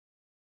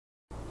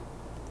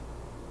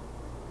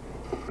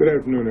Good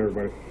afternoon,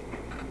 everybody.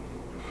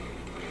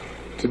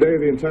 Today,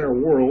 the entire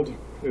world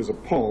is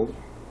appalled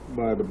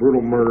by the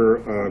brutal murder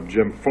of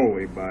Jim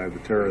Foley by the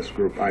terrorist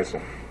group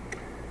ISIL.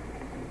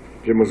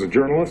 Jim was a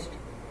journalist,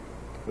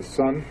 a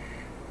son,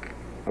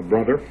 a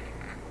brother,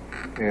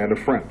 and a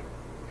friend.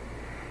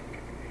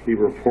 He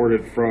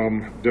reported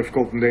from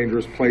difficult and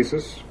dangerous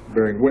places,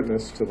 bearing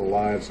witness to the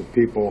lives of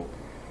people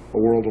a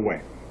world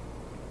away.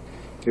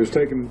 He was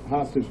taken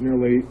hostage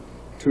nearly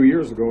 2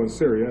 years ago in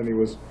Syria, and he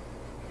was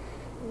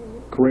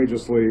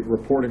courageously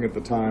reporting at the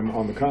time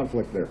on the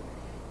conflict there.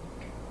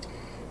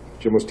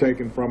 Jim was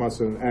taken from us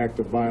in an act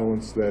of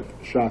violence that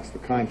shocks the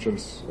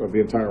conscience of the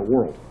entire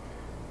world.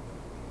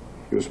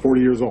 He was 40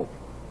 years old,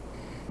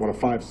 one of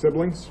 5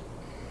 siblings,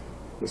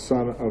 the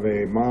son of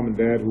a mom and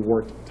dad who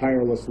worked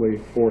tirelessly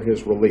for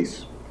his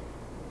release.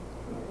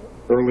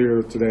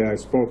 Earlier today, I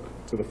spoke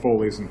to the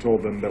Foleys and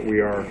told them that we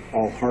are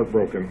all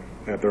heartbroken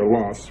at their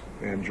loss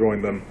and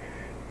joined them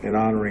in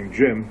honoring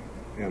Jim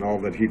and all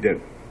that he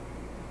did.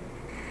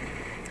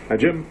 Now,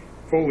 Jim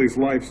Foley's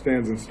life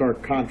stands in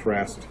stark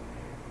contrast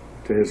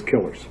to his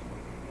killers.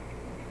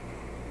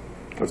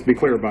 Let's be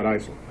clear about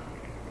ISIL.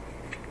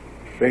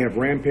 They have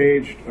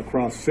rampaged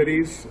across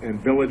cities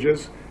and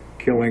villages,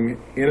 killing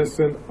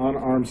innocent,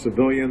 unarmed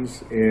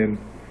civilians in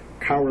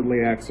cowardly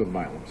acts of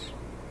violence.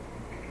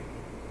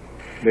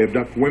 They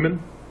abduct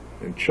women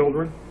and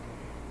children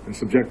and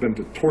subject them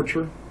to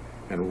torture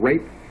and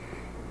rape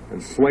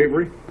and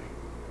slavery.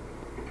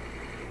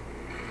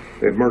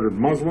 They have murdered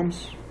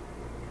Muslims,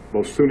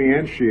 both Sunni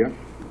and Shia,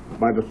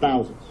 by the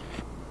thousands.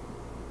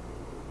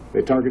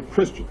 They target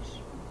Christians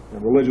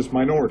and religious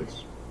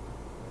minorities,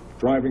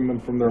 driving them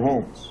from their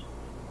homes,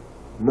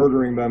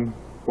 murdering them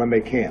when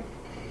they can,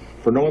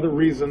 for no other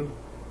reason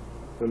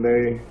than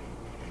they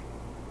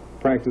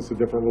practice a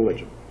different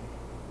religion.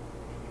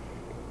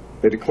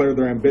 They declare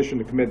their ambition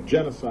to commit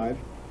genocide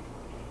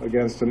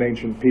against an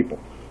ancient people.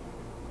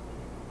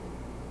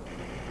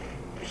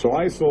 So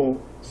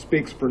ISIL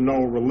speaks for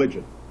no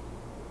religion.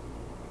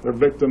 Their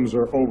victims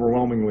are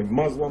overwhelmingly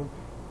Muslim,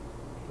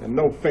 and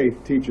no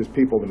faith teaches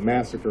people to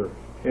massacre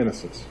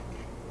innocents.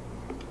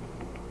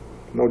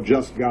 No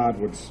just God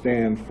would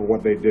stand for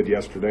what they did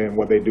yesterday and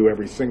what they do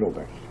every single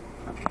day.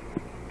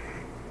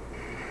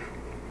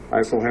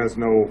 ISIL has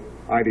no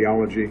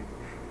ideology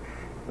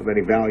of any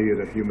value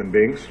to human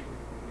beings.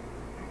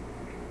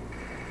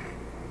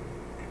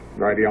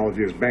 Their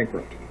ideology is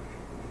bankrupt.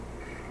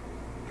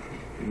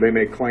 They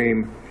may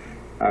claim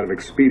out of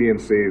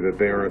expediency that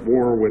they are at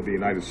war with the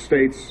United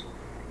States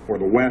or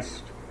the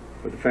West,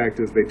 but the fact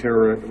is they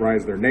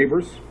terrorize their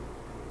neighbors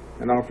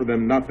and offer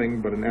them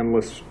nothing but an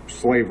endless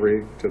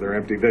slavery to their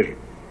empty vision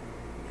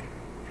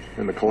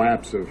and the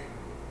collapse of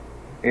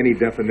any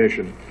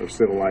definition of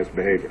civilized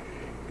behavior.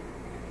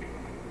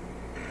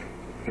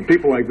 And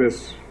people like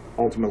this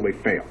ultimately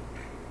fail.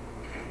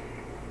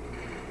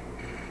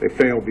 They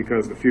fail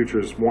because the future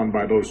is won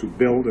by those who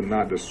build and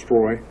not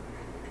destroy,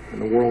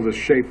 and the world is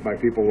shaped by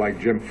people like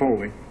Jim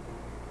Foley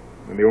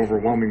and the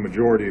overwhelming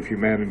majority of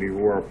humanity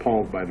who are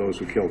appalled by those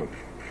who killed him.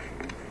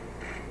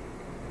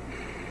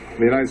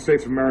 The United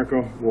States of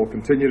America will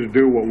continue to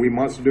do what we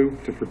must do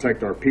to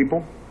protect our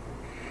people.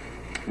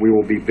 We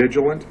will be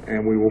vigilant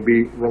and we will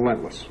be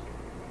relentless.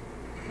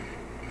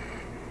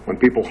 When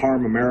people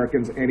harm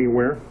Americans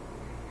anywhere,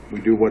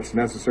 we do what's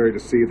necessary to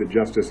see that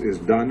justice is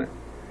done,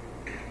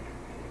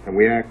 and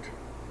we act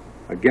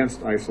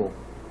against ISIL,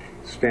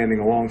 standing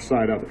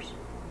alongside others.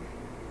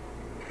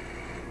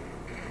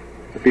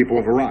 The people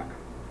of Iraq,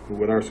 who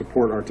with our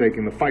support are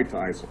taking the fight to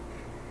ISIL,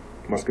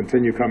 must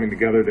continue coming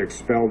together to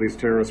expel these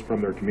terrorists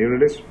from their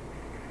communities.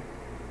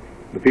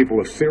 The people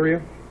of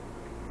Syria,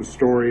 whose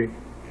story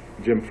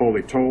Jim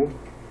Foley told,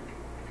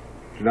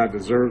 do not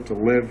deserve to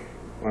live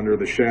under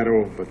the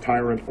shadow of a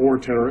tyrant or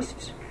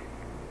terrorists.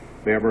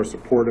 They have our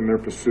support in their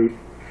pursuit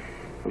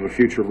of a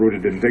future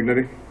rooted in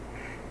dignity.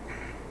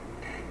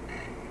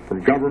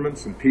 From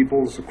governments and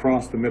peoples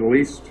across the Middle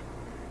East,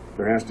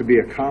 there has to be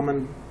a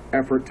common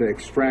effort to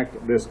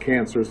extract this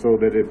cancer so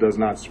that it does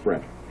not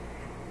spread.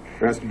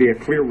 There has to be a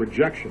clear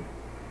rejection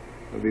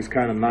of these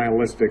kind of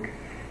nihilistic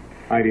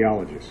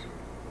ideologies.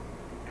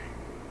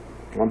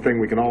 One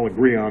thing we can all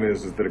agree on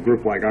is that a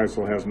group like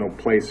ISIL has no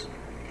place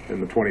in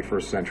the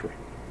 21st century.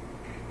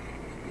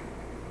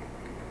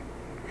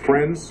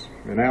 Friends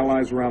and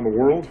allies around the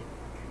world,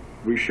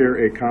 we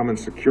share a common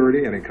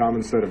security and a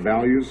common set of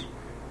values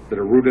that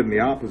are rooted in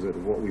the opposite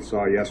of what we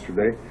saw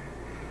yesterday.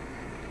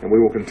 And we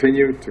will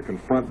continue to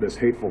confront this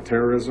hateful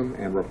terrorism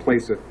and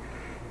replace it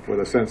with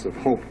a sense of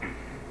hope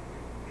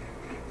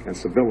and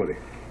civility.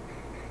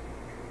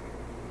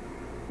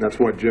 That's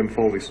what Jim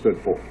Foley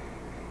stood for.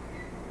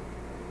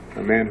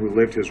 A man who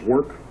lived his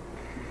work,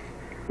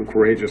 who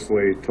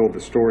courageously told the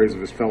stories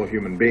of his fellow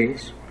human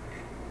beings,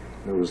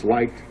 and who was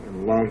liked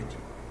and loved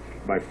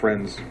by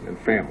friends and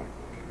family.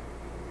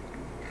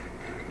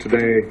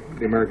 Today,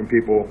 the American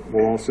people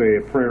will all say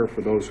a prayer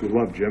for those who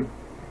love Jim.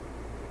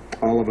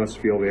 All of us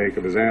feel the ache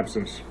of his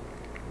absence.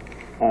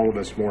 All of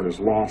us mourn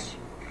his loss.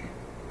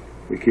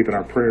 We keep in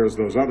our prayers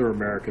those other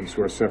Americans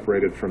who are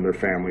separated from their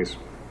families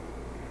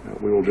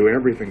We will do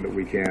everything that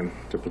we can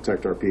to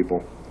protect our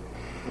people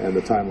and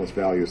the timeless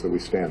values that we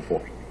stand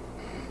for.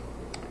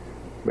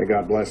 May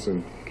God bless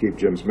and keep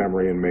Jim's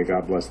memory, and may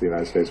God bless the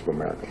United States of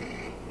America.